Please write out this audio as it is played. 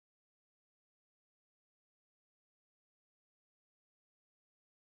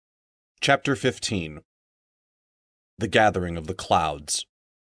Chapter 15 The Gathering of the Clouds.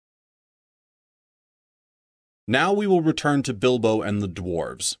 Now we will return to Bilbo and the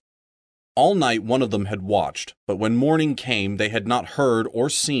dwarves. All night one of them had watched, but when morning came they had not heard or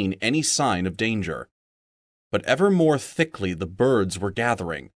seen any sign of danger. But ever more thickly the birds were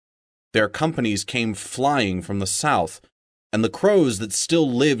gathering. Their companies came flying from the south, and the crows that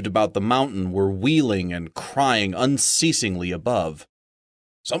still lived about the mountain were wheeling and crying unceasingly above.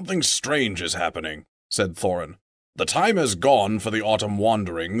 "Something strange is happening," said Thorin. "The time has gone for the autumn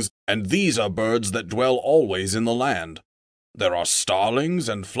wanderings, and these are birds that dwell always in the land. There are starlings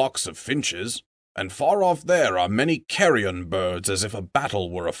and flocks of finches, and far off there are many carrion birds as if a battle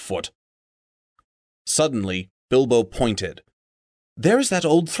were afoot." Suddenly, Bilbo pointed. "There's that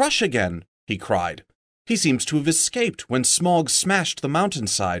old thrush again," he cried. "He seems to have escaped when Smaug smashed the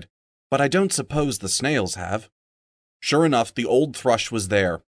mountainside, but I don't suppose the snails have." Sure enough, the old thrush was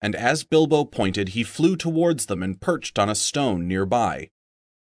there, and as Bilbo pointed, he flew towards them and perched on a stone nearby.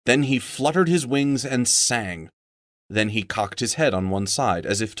 Then he fluttered his wings and sang. Then he cocked his head on one side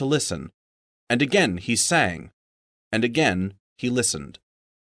as if to listen, and again he sang, and again he listened.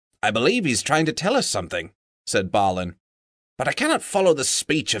 "I believe he's trying to tell us something," said Balin. "But I cannot follow the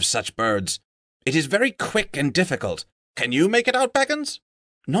speech of such birds. It is very quick and difficult. Can you make it out, Baggins?"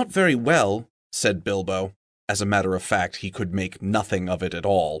 "Not very well," said Bilbo. As a matter of fact, he could make nothing of it at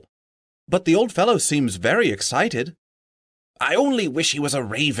all. "But the old fellow seems very excited." "I only wish he was a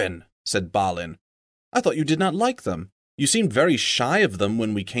raven," said Balin. "I thought you did not like them. You seemed very shy of them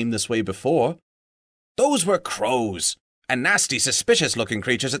when we came this way before." "Those were crows, and nasty, suspicious-looking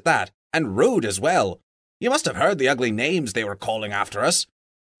creatures at that, and rude as well. You must have heard the ugly names they were calling after us.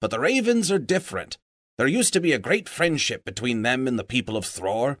 But the ravens are different. There used to be a great friendship between them and the people of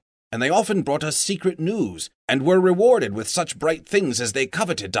Thror, and they often brought us secret news, and were rewarded with such bright things as they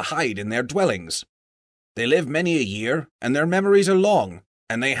coveted to hide in their dwellings. They live many a year, and their memories are long,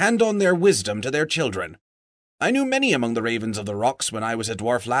 and they hand on their wisdom to their children. I knew many among the ravens of the rocks when I was a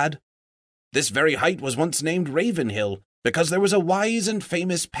dwarf lad. This very height was once named Ravenhill, because there was a wise and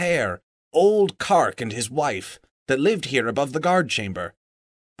famous pair, old Kark and his wife, that lived here above the guard chamber.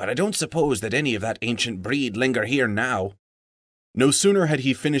 But I don't suppose that any of that ancient breed linger here now." No sooner had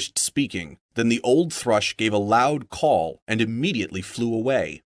he finished speaking than the old thrush gave a loud call and immediately flew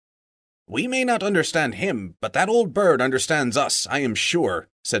away. "We may not understand him, but that old bird understands us, I am sure,"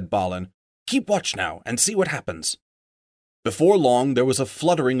 said Balin. "Keep watch now, and see what happens." Before long there was a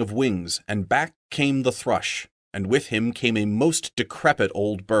fluttering of wings, and back came the thrush, and with him came a most decrepit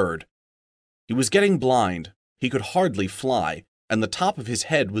old bird. He was getting blind, he could hardly fly, and the top of his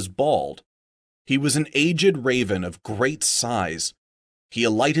head was bald. He was an aged raven of great size. He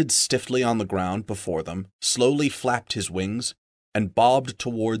alighted stiffly on the ground before them, slowly flapped his wings, and bobbed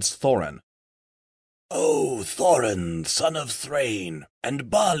towards Thorin. "O Thorin, son of Thrain, and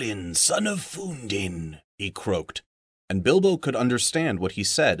Balin, son of Fundin," he croaked, and Bilbo could understand what he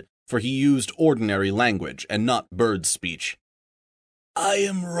said, for he used ordinary language and not bird speech. "I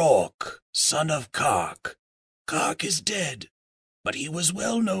am Rock, son of Kark. Kark is dead, but he was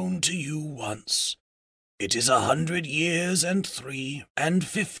well known to you once. It is 100 years and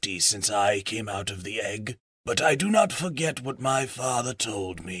 53 since I came out of the egg, but I do not forget what my father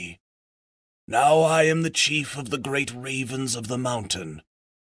told me. Now I am the chief of the great ravens of the mountain.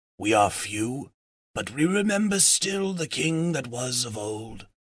 We are few, but we remember still the king that was of old.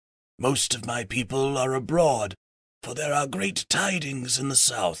 Most of my people are abroad, for there are great tidings in the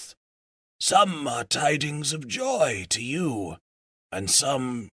south. Some are tidings of joy to you, and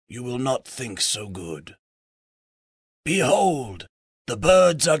some you will not think so good. Behold, the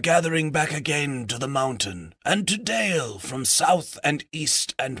birds are gathering back again to the mountain, and to dale from south and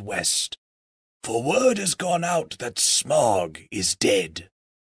east and west. For word has gone out that Smaug is dead."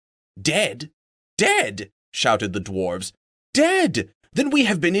 "Dead? Dead?" shouted the dwarves. "Dead! Then we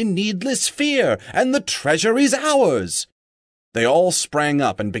have been in needless fear, and the treasure is ours!" They all sprang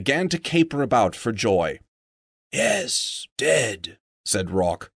up and began to caper about for joy. "Yes, dead," said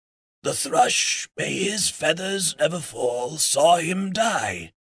Rock. "The thrush, may his feathers never fall, saw him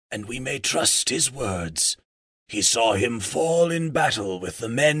die, and we may trust his words. He saw him fall in battle with the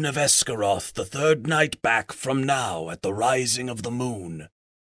men of Esgaroth the 3rd night back from now at the rising of the moon."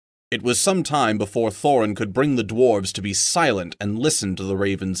 It was some time before Thorin could bring the dwarves to be silent and listen to the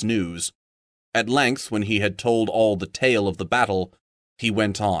raven's news. At length, when he had told all the tale of the battle, he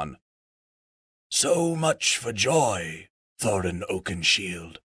went on. "So much for joy, Thorin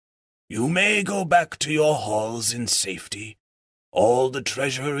Oakenshield. You may go back to your halls in safety. All the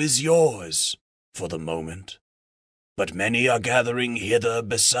treasure is yours, for the moment. but many are gathering hither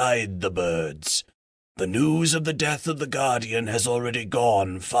beside the birds. The news of the death of the Guardian has already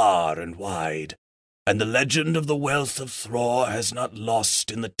gone far and wide, and the legend of the wealth of Thror has not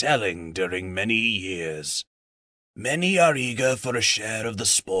lost in the telling during many years. Many are eager for a share of the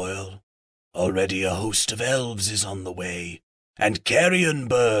spoil. Already a host of elves is on the way, and carrion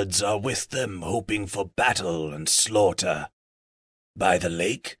birds are with them hoping for battle and slaughter. By the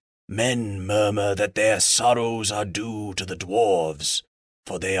lake, men murmur that their sorrows are due to the dwarves,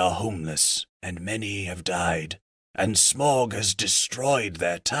 for they are homeless, and many have died, and Smaug has destroyed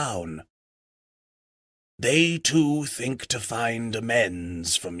their town. They too think to find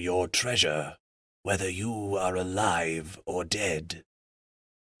amends from your treasure, whether you are alive or dead.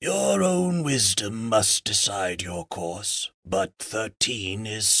 Your own wisdom must decide your course, but 13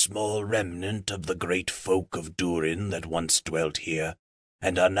 is small remnant of the great folk of Durin that once dwelt here,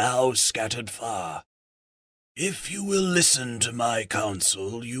 and are now scattered far. If you will listen to my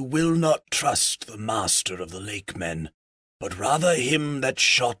counsel, you will not trust the master of the lake men, but rather him that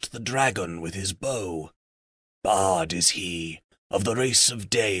shot the dragon with his bow. Bard is he, of the race of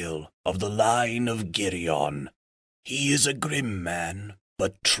Dale, of the line of Carrion. He is a grim man,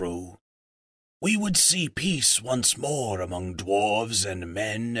 but true. We would see peace once more among dwarves and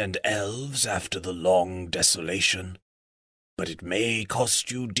men and elves after the long desolation, but it may cost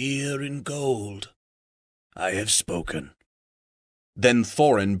you dear in gold. I have spoken. Then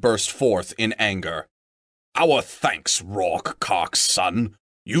Thorin burst forth in anger. Our thanks, Rourke, Cark's son.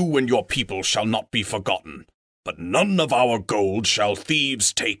 You and your people shall not be forgotten. But none of our gold shall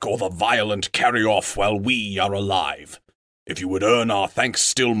thieves take or the violent carry off while we are alive. If you would earn our thanks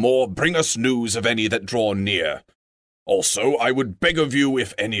still more, bring us news of any that draw near. Also, I would beg of you,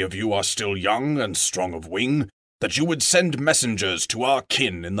 if any of you are still young and strong of wing, that you would send messengers to our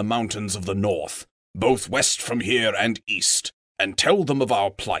kin in the mountains of the north, both west from here and east, and tell them of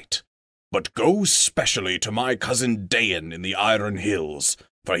our plight. But go specially to my cousin Dain in the Iron Hills,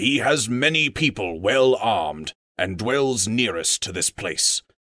 for he has many people well armed, and dwells nearest to this place.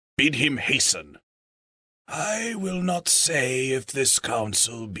 Bid him hasten. I will not say if this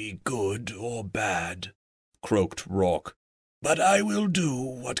counsel be good or bad, croaked Rourke, but I will do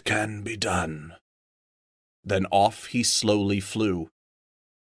what can be done. Then off he slowly flew.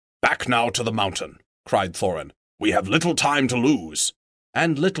 Back now to the mountain, cried Thorin. We have little time to lose.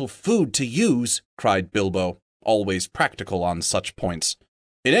 And little food to use, cried Bilbo, always practical on such points.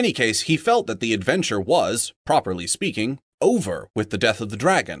 In any case, he felt that the adventure was, properly speaking, over with the death of the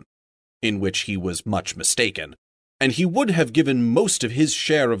dragon, in which he was much mistaken, and he would have given most of his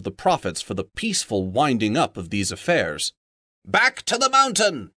share of the profits for the peaceful winding up of these affairs. Back to the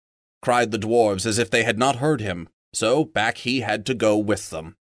mountain! Cried the dwarves as if they had not heard him, so back he had to go with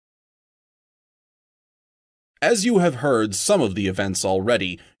them. As you have heard some of the events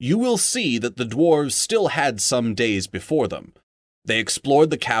already, you will see that the dwarves still had some days before them. They explored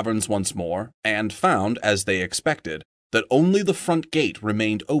the caverns once more, and found, as they expected, that only the front gate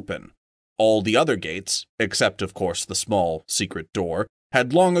remained open. All the other gates, except of course the small, secret door,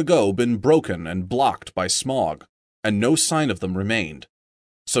 had long ago been broken and blocked by Smaug, and no sign of them remained.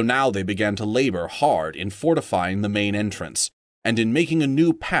 So now they began to labor hard in fortifying the main entrance, and in making a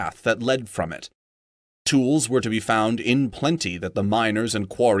new path that led from it. Tools were to be found in plenty that the miners and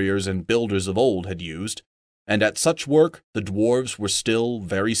quarriers and builders of old had used, and at such work the dwarves were still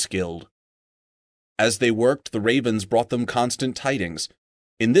very skilled. As they worked, the ravens brought them constant tidings.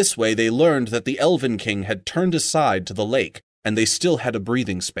 In this way they learned that the Elven King had turned aside to the lake, and they still had a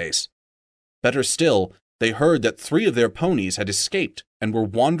breathing space. Better still, they heard that 3 of their ponies had escaped and were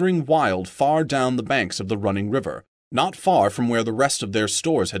wandering wild far down the banks of the running river, not far from where the rest of their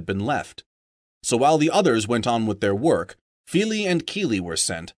stores had been left. So while the others went on with their work, Fili and Kili were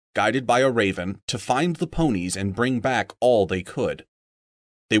sent, guided by a raven, to find the ponies and bring back all they could.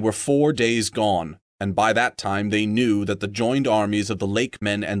 They were 4 days gone, and by that time they knew that the joined armies of the lake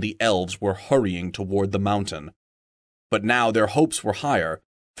men and the elves were hurrying toward the mountain. But now their hopes were higher,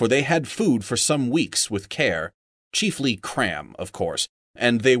 for they had food for some weeks with care, chiefly cram, of course,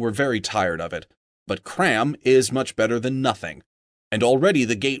 and they were very tired of it. But cram is much better than nothing, and already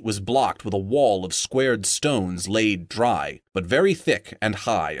the gate was blocked with a wall of squared stones laid dry, but very thick and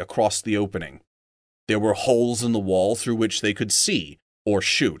high across the opening. There were holes in the wall through which they could see, or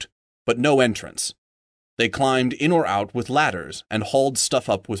shoot, but no entrance. They climbed in or out with ladders and hauled stuff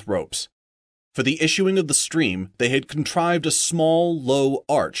up with ropes. For the issuing of the stream, they had contrived a small, low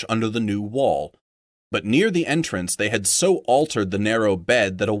arch under the new wall, but near the entrance they had so altered the narrow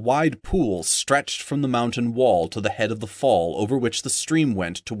bed that a wide pool stretched from the mountain wall to the head of the fall over which the stream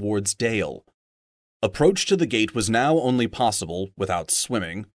went towards Dale. Approach to the gate was now only possible, without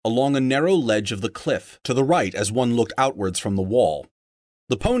swimming, along a narrow ledge of the cliff to the right as one looked outwards from the wall.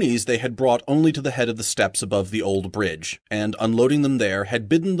 The ponies they had brought only to the head of the steps above the old bridge, and unloading them there had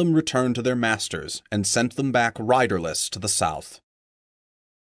bidden them return to their masters and sent them back riderless to the south.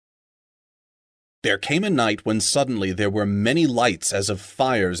 There came a night when suddenly there were many lights as of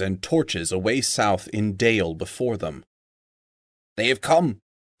fires and torches away south in Dale before them. "They have come,"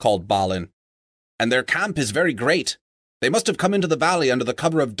 called Balin, "and their camp is very great. They must have come into the valley under the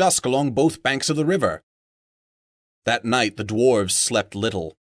cover of dusk along both banks of the river." That night the dwarves slept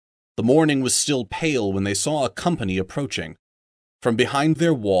little. The morning was still pale when they saw a company approaching. From behind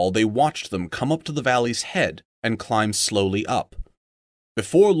their wall they watched them come up to the valley's head and climb slowly up.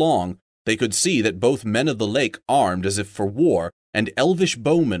 Before long, they could see that both men of the lake armed as if for war, and elvish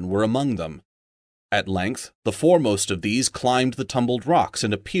bowmen were among them. At length, the foremost of these climbed the tumbled rocks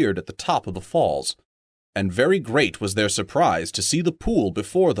and appeared at the top of the falls. And very great was their surprise to see the pool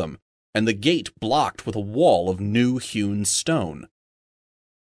before them, and the gate blocked with a wall of new-hewn stone.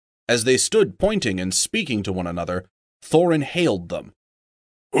 As they stood pointing and speaking to one another, Thorin hailed them.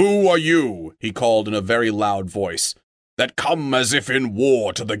 "Who are you," he called in a very loud voice, "that come as if in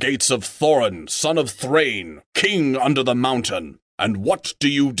war to the gates of Thorin, son of Thrain, king under the mountain? And what do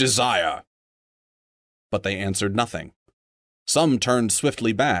you desire?" But they answered nothing. Some turned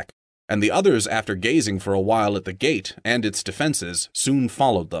swiftly back, and the others, after gazing for a while at the gate and its defenses, soon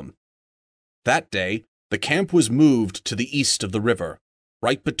followed them. That day, the camp was moved to the east of the river,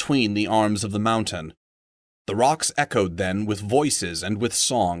 right between the arms of the mountain. The rocks echoed then with voices and with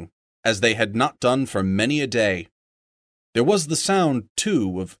song, as they had not done for many a day. There was the sound,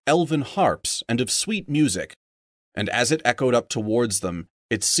 too, of elven harps and of sweet music, and as it echoed up towards them,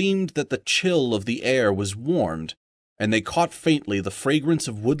 it seemed that the chill of the air was warmed, and they caught faintly the fragrance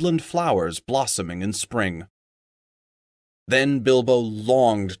of woodland flowers blossoming in spring. Then Bilbo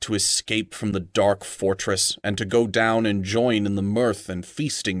longed to escape from the dark fortress and to go down and join in the mirth and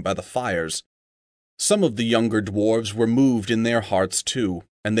feasting by the fires. Some of the younger dwarves were moved in their hearts too,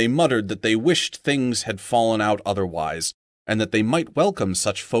 and they muttered that they wished things had fallen out otherwise, and that they might welcome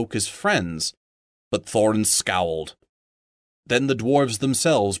such folk as friends. But Thorin scowled. Then the dwarves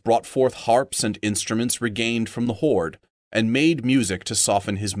themselves brought forth harps and instruments regained from the hoard, and made music to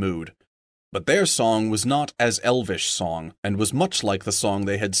soften his mood. But their song was not as elvish song, and was much like the song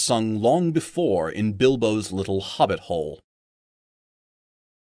they had sung long before in Bilbo's little hobbit hole.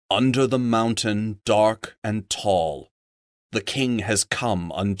 Under the mountain dark and tall, the king has come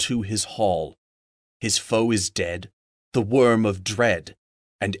unto his hall. His foe is dead, the worm of dread,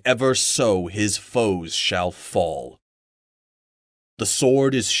 and ever so his foes shall fall. The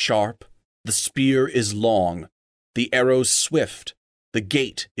sword is sharp, the spear is long, the arrow swift, the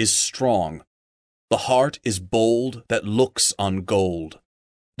gate is strong. The heart is bold that looks on gold.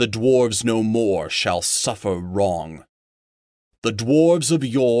 The dwarves no more shall suffer wrong. The dwarves of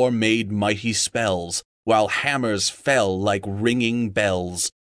yore made mighty spells, while hammers fell like ringing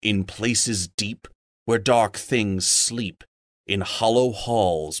bells, in places deep, where dark things sleep, in hollow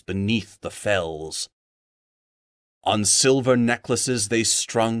halls beneath the fells. On silver necklaces they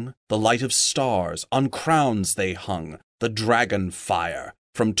strung the light of stars, on crowns they hung the dragon fire,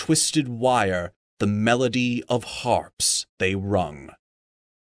 from twisted wire the melody of harps they rung.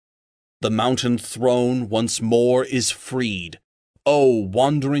 The mountain throne once more is freed. O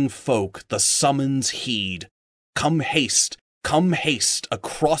wandering folk, the summons heed. Come haste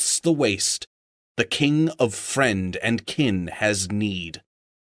across the waste. The king of friend and kin has need.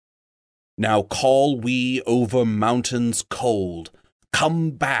 Now call we over mountains cold,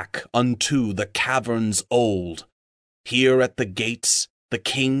 come back unto the caverns old. Here at the gates the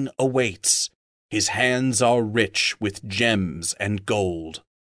king awaits, his hands are rich with gems and gold.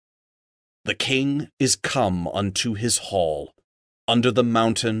 The king is come unto his hall, under the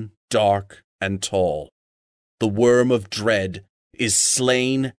mountain dark and tall. The worm of dread is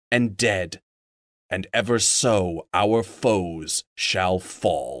slain and dead, and ever so our foes shall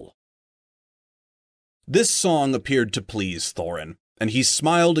fall. This song appeared to please Thorin, and he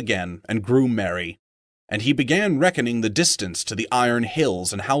smiled again and grew merry, and he began reckoning the distance to the Iron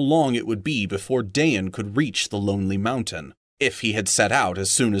Hills and how long it would be before Dain could reach the lonely mountain, if he had set out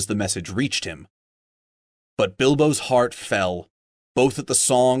as soon as the message reached him. But Bilbo's heart fell, both at the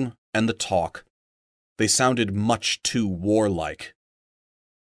song and the talk. They sounded much too warlike.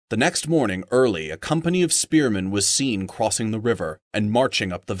 The next morning early, a company of spearmen was seen crossing the river and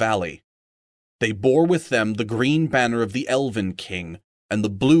marching up the valley. They bore with them the green banner of the Elven King and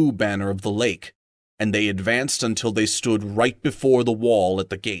the blue banner of the lake, and they advanced until they stood right before the wall at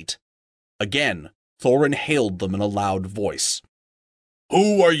the gate. Again, Thorin hailed them in a loud voice.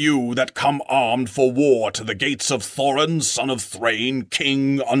 "Who are you that come armed for war to the gates of Thorin, son of Thrain,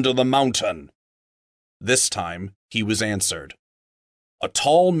 king under the mountain?" This time he was answered. A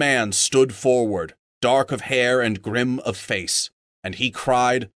tall man stood forward, dark of hair and grim of face, and he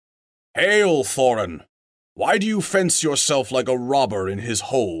cried, "Hail, Thorin! Why do you fence yourself like a robber in his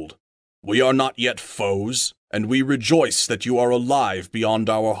hold? We are not yet foes, and we rejoice that you are alive beyond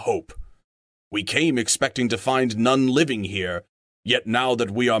our hope. We came expecting to find none living here, yet now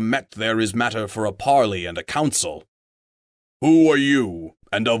that we are met there is matter for a parley and a council." "Who are you,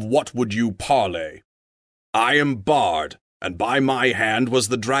 and of what would you parley?" "I am Bard, and by my hand was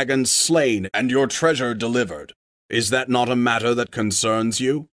the dragon slain and your treasure delivered. Is that not a matter that concerns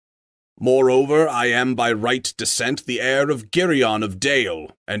you? Moreover, I am by right descent the heir of Carrion of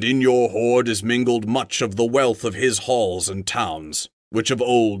Dale, and in your hoard is mingled much of the wealth of his halls and towns, which of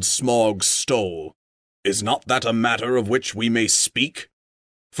old Smaug stole. Is not that a matter of which we may speak?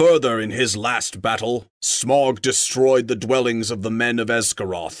 Further, in his last battle, Smaug destroyed the dwellings of the men of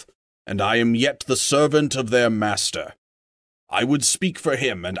Esgaroth, and I am yet the servant of their master. I would speak for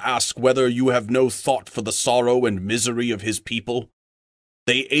him and ask whether you have no thought for the sorrow and misery of his people.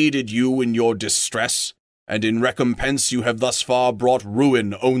 They aided you in your distress, and in recompense you have thus far brought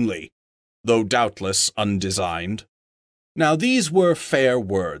ruin only, though doubtless undesigned." Now these were fair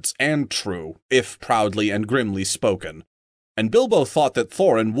words, and true, if proudly and grimly spoken, and Bilbo thought that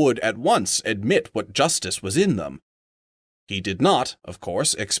Thorin would at once admit what justice was in them. He did not, of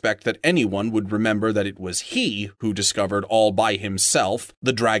course, expect that anyone would remember that it was he who discovered all by himself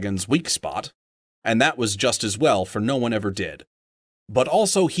the dragon's weak spot, and that was just as well, for no one ever did. But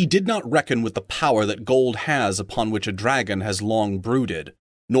also he did not reckon with the power that gold has upon which a dragon has long brooded,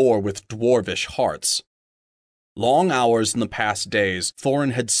 nor with dwarvish hearts. Long hours in the past days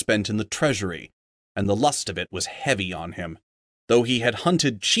Thorin had spent in the treasury, and the lust of it was heavy on him. Though he had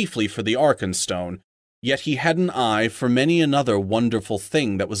hunted chiefly for the Arkenstone, yet he had an eye for many another wonderful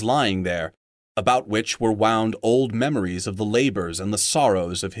thing that was lying there, about which were wound old memories of the labors and the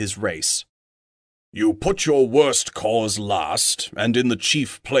sorrows of his race. "You put your worst cause last, and in the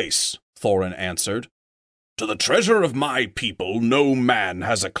chief place," Thorin answered. "To the treasure of my people no man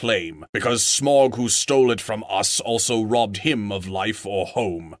has a claim, because Smaug who stole it from us also robbed him of life or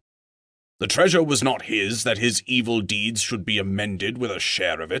home. The treasure was not his, that his evil deeds should be amended with a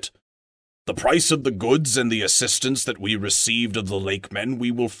share of it. The price of the goods and the assistance that we received of the Lakemen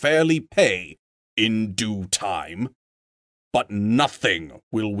we will fairly pay, in due time. But nothing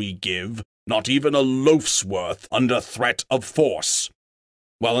will we give, not even a loaf's worth, under threat of force.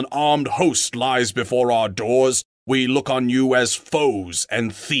 While an armed host lies before our doors, we look on you as foes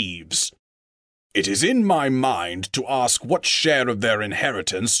and thieves. It is in my mind to ask what share of their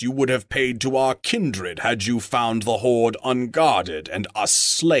inheritance you would have paid to our kindred had you found the hoard unguarded and us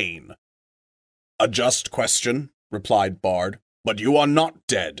slain." "A just question," replied Bard, "but you are not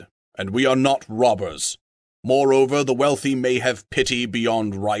dead, and we are not robbers. Moreover, the wealthy may have pity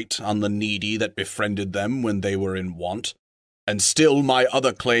beyond right on the needy that befriended them when they were in want, and still my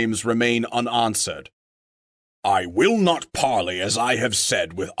other claims remain unanswered. I will not parley, as I have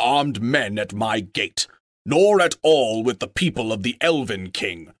said, with armed men at my gate, nor at all with the people of the Elven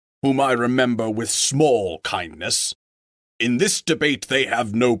King, whom I remember with small kindness. In this debate they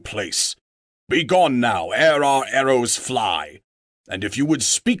have no place. Begone now, ere our arrows fly, and if you would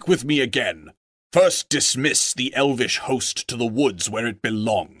speak with me again, first dismiss the elvish host to the woods where it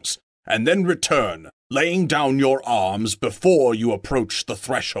belongs, and then return, laying down your arms before you approach the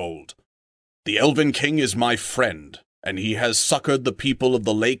threshold. The Elven King is my friend, and he has succored the people of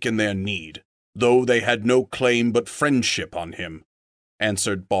the lake in their need, though they had no claim but friendship on him,"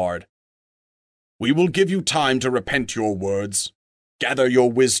 answered Bard. "We will give you time to repent your words. Gather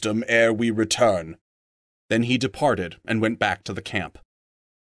your wisdom ere we return." Then he departed and went back to the camp.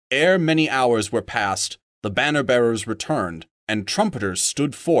 Ere many hours were past, the banner-bearers returned, and trumpeters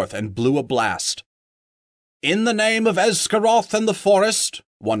stood forth and blew a blast. "In the name of Esgaroth and the forest,"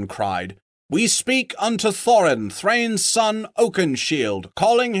 one cried, "we speak unto Thorin, Thrain's son, Oakenshield,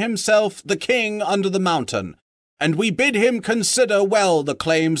 calling himself the king under the mountain, and we bid him consider well the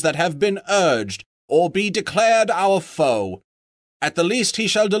claims that have been urged, or be declared our foe. At the least he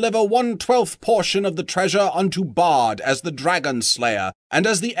shall deliver 1/12 portion of the treasure unto Bard as the dragon slayer, and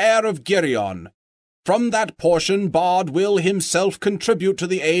as the heir of Carrion. From that portion Bard will himself contribute to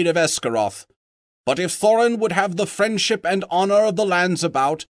the aid of Esgaroth. But if Thorin would have the friendship and honor of the lands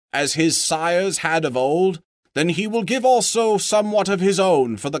about, as his sires had of old, then he will give also somewhat of his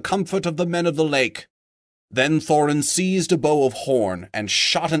own for the comfort of the men of the lake." Then Thorin seized a bow of horn and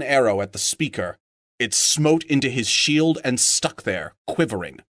shot an arrow at the speaker. It smote into his shield and stuck there,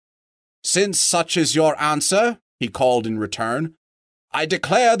 quivering. "Since such is your answer," he called in return, "I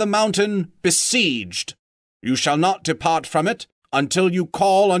declare the mountain besieged. You shall not depart from it until you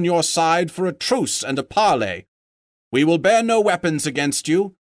call on your side for a truce and a parley. We will bear no weapons against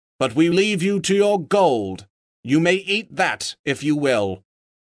you, but we leave you to your gold. You may eat that if you will."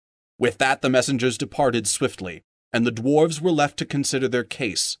 With that the messengers departed swiftly, and the dwarves were left to consider their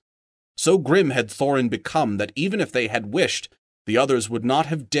case. So grim had Thorin become that even if they had wished, the others would not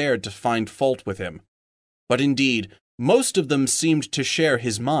have dared to find fault with him. But indeed, most of them seemed to share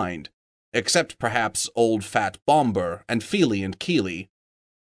his mind, except perhaps old fat Bombur and Fili and Kili.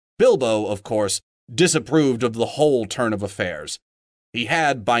 Bilbo, of course, disapproved of the whole turn of affairs. He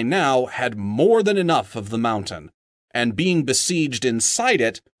had, by now, had more than enough of the mountain, and being besieged inside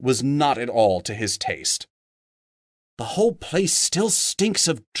it was not at all to his taste. "The whole place still stinks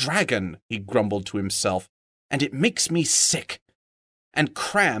of dragon," he grumbled to himself, "and it makes me sick. And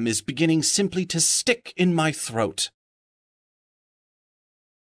cram is beginning simply to stick in my throat."